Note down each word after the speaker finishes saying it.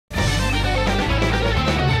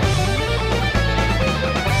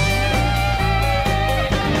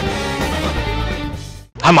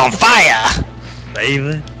I'm on fire!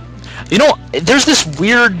 Baby. You know, there's this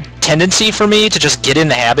weird tendency for me to just get in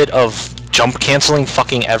the habit of jump canceling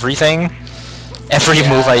fucking everything. Every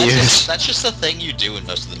move I use. That's just the thing you do in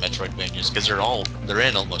most of the Metroidvanias, because they're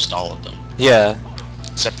in almost all of them. Yeah.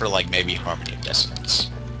 Except for, like, maybe Harmony of Dissonance.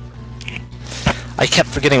 I kept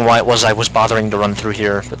forgetting why it was I was bothering to run through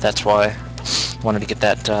here, but that's why I wanted to get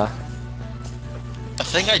that, The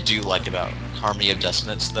thing I do like about Harmony of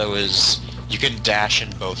Dissonance, though, is you can dash in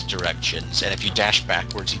both directions, and if you dash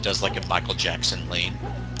backwards, he does, like, a Michael Jackson lean.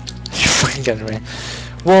 You're fucking kidding me.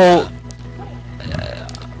 Well...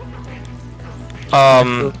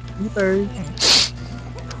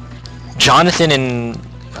 Jonathan in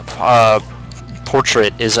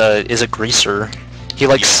Portrait is a greaser. He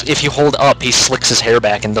likes, if you hold up, he slicks his hair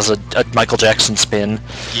back and does a Michael Jackson spin.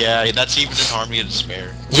 Yeah, that's even in Harmony of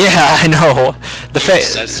Despair. Yeah, I know. The fact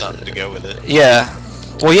says something to go with it. Yeah.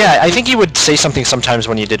 Well, yeah, I think he would say something sometimes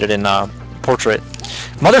when you did it in Portrait.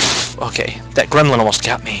 Okay, that gremlin almost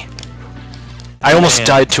got me. I almost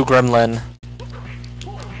died to gremlin.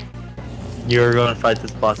 You're going to fight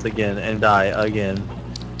this boss again and die again.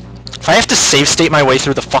 If I have to save state my way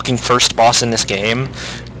through the fucking first boss in this game,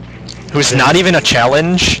 who's not even a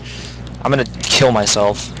challenge, I'm gonna kill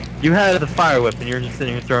myself. You had the fire whip and you're just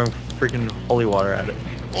sitting here throwing freaking holy water at it.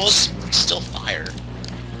 Well, it's still fire.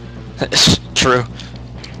 It's true.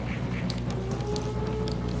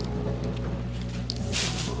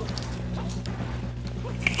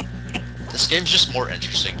 This game's just more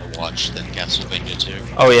interesting to watch than Castlevania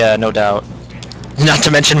 2. Oh yeah, no doubt. Not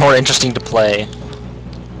to mention more interesting to play.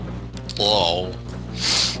 Whoa.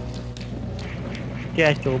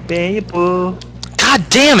 Castlevania. God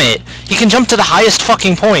damn it! He can jump to the highest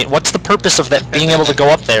fucking point. What's the purpose of that being able to go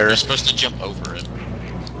up there? You're supposed to jump over it.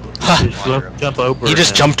 Jump over. He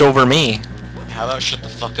just jumped over me. How about shut the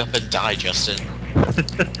fuck up and die, Justin?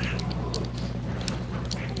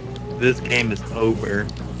 This game is over.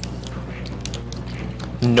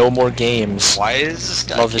 No more games. Why is this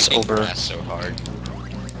guy Love is kicking over. your ass so hard?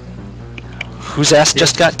 Whose ass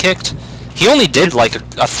just got kicked? He only did like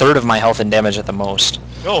a third of my health and damage at the most.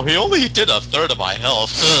 No, he only did a third of my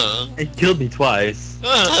health. He killed me twice.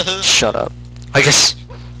 Shut up. I guess...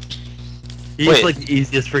 He's like the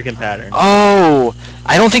easiest freaking pattern. Oh!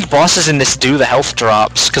 I don't think bosses in this do the health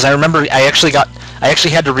drops, because I remember I actually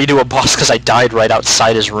had to redo a boss because I died right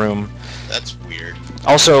outside his room. That's weird.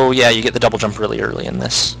 Also, yeah, you get the double jump really early in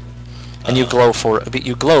this. And you glow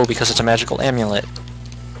because it's a magical amulet.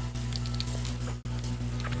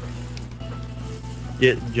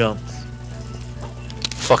 Get jumps.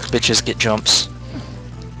 Fuck bitches get jumps.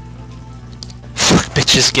 Fuck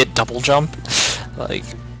bitches get double jump. Like...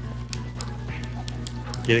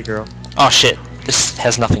 Get it, girl. Oh shit, this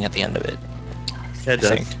has nothing at the end of it. Yeah, it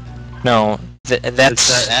does. No, that's...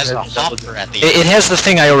 It has a hopper at the end. It has the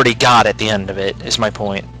thing I already got at the end of it, is my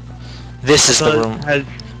point. This is the room.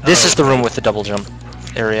 This is the room with the double jump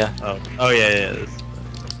area. Oh yeah, it is.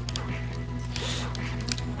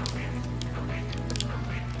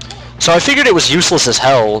 So I figured it was useless as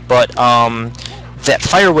hell, but that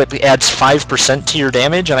fire whip adds 5% to your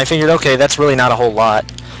damage, and I figured, okay, that's really not a whole lot.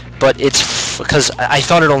 But it's because I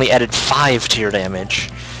thought it only added 5 to your damage.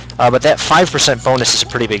 But that 5% bonus is a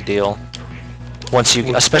pretty big deal. Once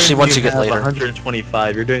you, especially once you get later.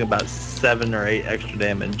 125. You're doing about 7 or 8 extra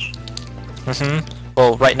damage.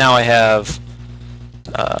 Well, right now I have,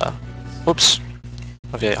 whoops.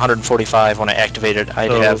 Okay, 145 when I activated. I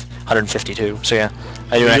have 152. So yeah,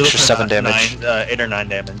 I do an extra 7 damage. 8 or 9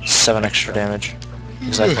 damage. 7 extra damage.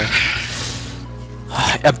 Exactly.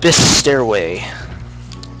 Abyss Stairway.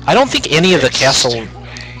 I don't think any of the castle...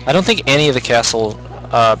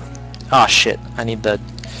 Ah, shit. I need the...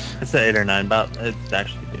 It's 8 or 9. It'd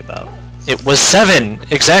actually be about... It was 7!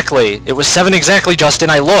 Exactly! It was 7 exactly, Justin!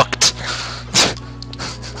 I looked!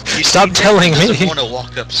 Stop telling me! He doesn't want to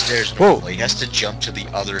walk upstairs normally. He has to jump to the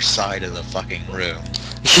other side of the fucking room.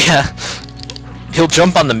 Yeah. He'll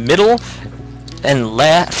jump on the middle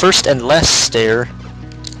and first and last stair.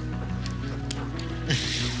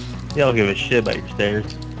 You don't give a shit about your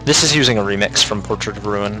stairs. This is using a remix from Portrait of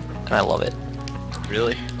Ruin, and I love it.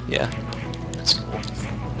 Really? Yeah. That's cool.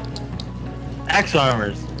 Axe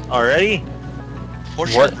armors. Already?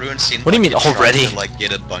 Portrait of Ruin seemed what do you mean, it's trying already? to, like,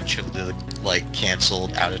 get a bunch of the, like,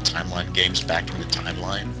 cancelled out-of-timeline games back in the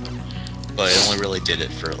timeline. But it only really did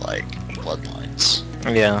it for, like, Bloodlines.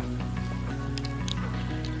 Yeah.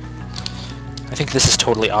 I think this is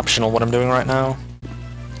totally optional, what I'm doing right now.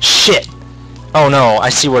 Shit! Oh no, I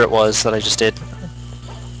see what it was that I just did.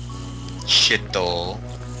 Shit though.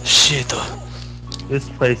 Shit though. This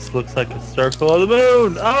place looks like a circle of the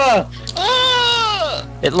moon! Ah! Ah!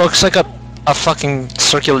 It looks like a fucking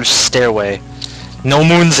circular stairway. No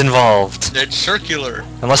moons involved. It's circular.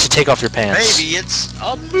 Unless you take off your pants. Maybe it's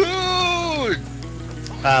a moon!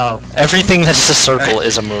 Oh. Everything that's a circle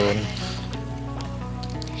is a moon.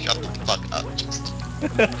 Shut the fuck up.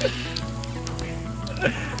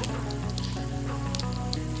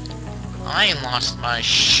 I lost my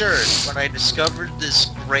shirt when I discovered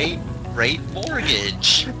this great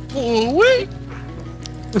mortgage. Oh, wait!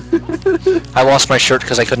 I lost my shirt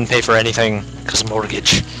because I couldn't pay for anything because of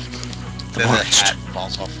mortgage. Then the hat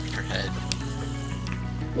falls off of your head.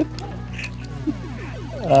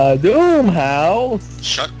 Doom House.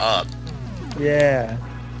 Shut up. Yeah.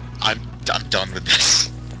 I'm done with this.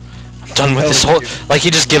 Done with this whole... Like, he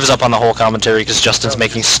just gives up on the whole commentary because Justin's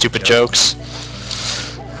making stupid jokes.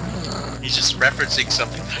 He's just referencing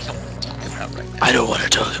something I don't want to talk about right now. I don't want to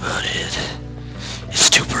talk about it. It's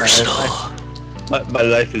too personal. My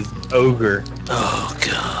life is ogre. Oh,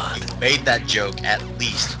 God. You made that joke at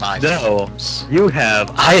least 5 No. times. You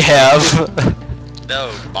have. I have.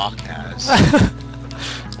 No, Mach has.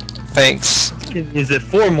 Thanks. You can use it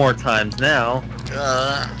 4 more times now.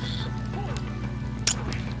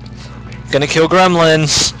 Gonna kill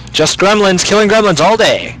gremlins. Just gremlins. Killing gremlins all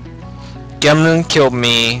day. Gremlin killed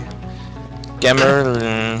me.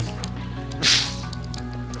 Gremlin.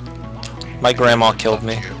 My grandma killed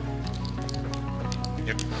me.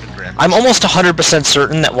 I'm almost 100%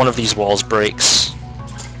 certain that one of these walls breaks.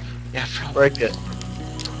 Yeah, probably. Break it.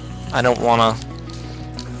 I don't wanna...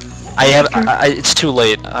 it's too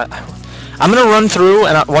late. I'm gonna run through,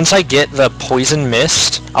 and once I get the poison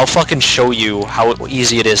mist, I'll fucking show you how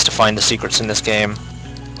easy it is to find the secrets in this game.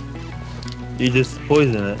 You just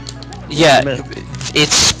poison it. Yeah, it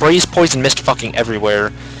sprays poison mist fucking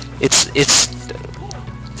everywhere. It's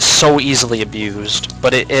so easily abused,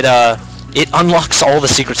 but it unlocks all the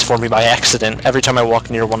secrets for me by accident every time I walk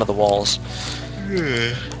near one of the walls.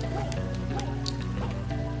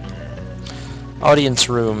 Audience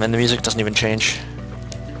room, and the music doesn't even change.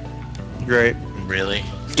 Great. Really?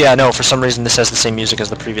 Yeah, no, for some reason this has the same music as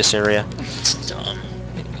the previous area. It's dumb.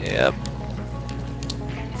 Yep.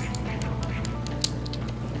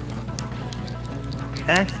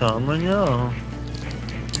 Excellent, no.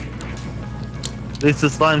 At least the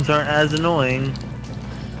slimes aren't as annoying.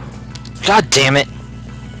 God damn it!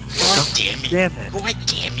 God damn it. Damn it. God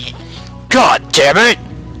damn it. God damn it!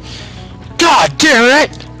 God damn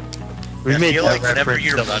it! We I made feel that like whenever reference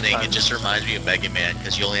you're several running, it times. just reminds me of Mega Man,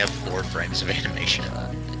 because you only have 4 frames of animation.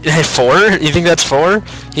 4? You think that's 4?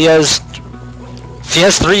 He has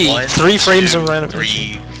 3. 1, 3 frames 2, of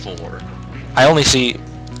animation. 3, 4. I only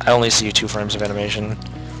see 2 frames of animation.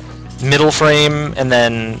 Middle frame, and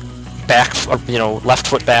then back, left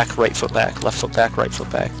foot back, right foot back, left foot back, right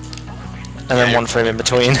foot back. And then 1 frame in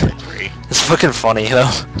between. 3. It's fucking funny,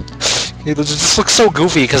 though. It just looks so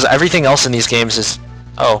goofy, because everything else in these games is...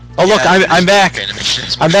 Oh, look, I'm back!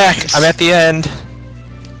 I'm back! I'm at the end!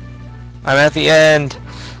 I'm at the end!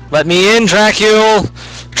 Let me in, Dracule!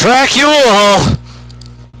 Dracule!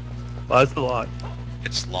 Well, that's a lot.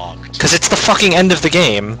 It's locked. Because it's the fucking end of the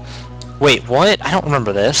game. Wait, what? I don't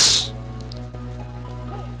remember this.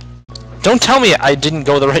 Don't tell me I didn't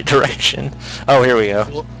go the right direction. Oh, here we go.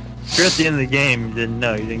 Well, if you're at the end of the game, you didn't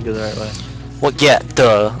know, you didn't go the right way. Well, yeah,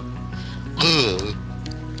 duh. Ugh.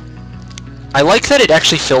 I like that it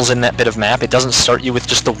actually fills in that bit of map. It doesn't start you with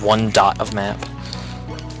just the 1 dot of map.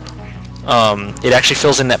 It actually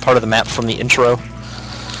fills in that part of the map from the intro.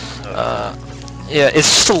 Yeah,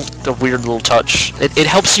 it's just a weird little touch. It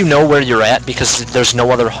helps you know where you're at because there's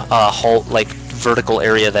no other vertical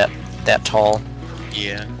area that tall.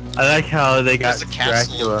 Yeah. I like how they got Because the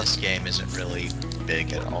castle Dracula. in this game isn't really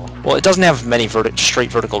big at all. Well, it doesn't have many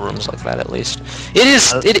straight vertical rooms like that, at least.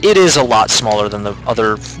 It is a lot smaller than the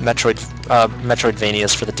other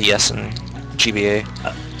Metroidvanias for the DS and GBA.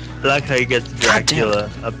 I like how you get to Dracula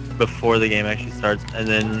before the game actually starts, and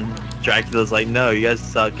then Dracula's like, no, you guys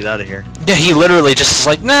suck, get out of here. Yeah, he literally just is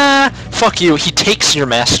like, nah, fuck you. He takes your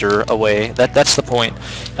master away. That's the point.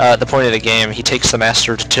 The point of the game. He takes the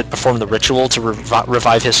master to perform the ritual to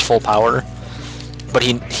revive his full power. But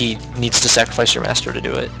he needs to sacrifice your master to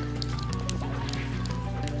do it.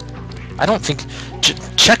 I don't think...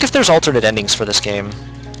 check if there's alternate endings for this game.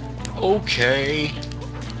 Okay.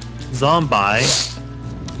 Zombie.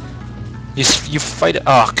 You fight...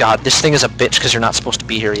 Oh god, this thing is a bitch because you're not supposed to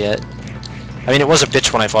be here yet. I mean, it was a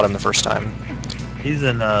bitch when I fought him the first time. He's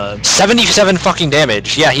in 77 fucking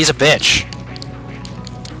damage. Yeah, he's a bitch.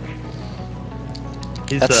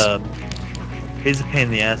 He's a pain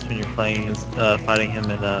in the ass when you're playing fighting him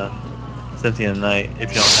in Symphony of the Night if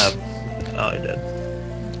you don't have... Oh, he did.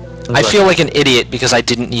 I feel like an idiot because I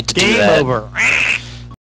didn't need to do Game that. over.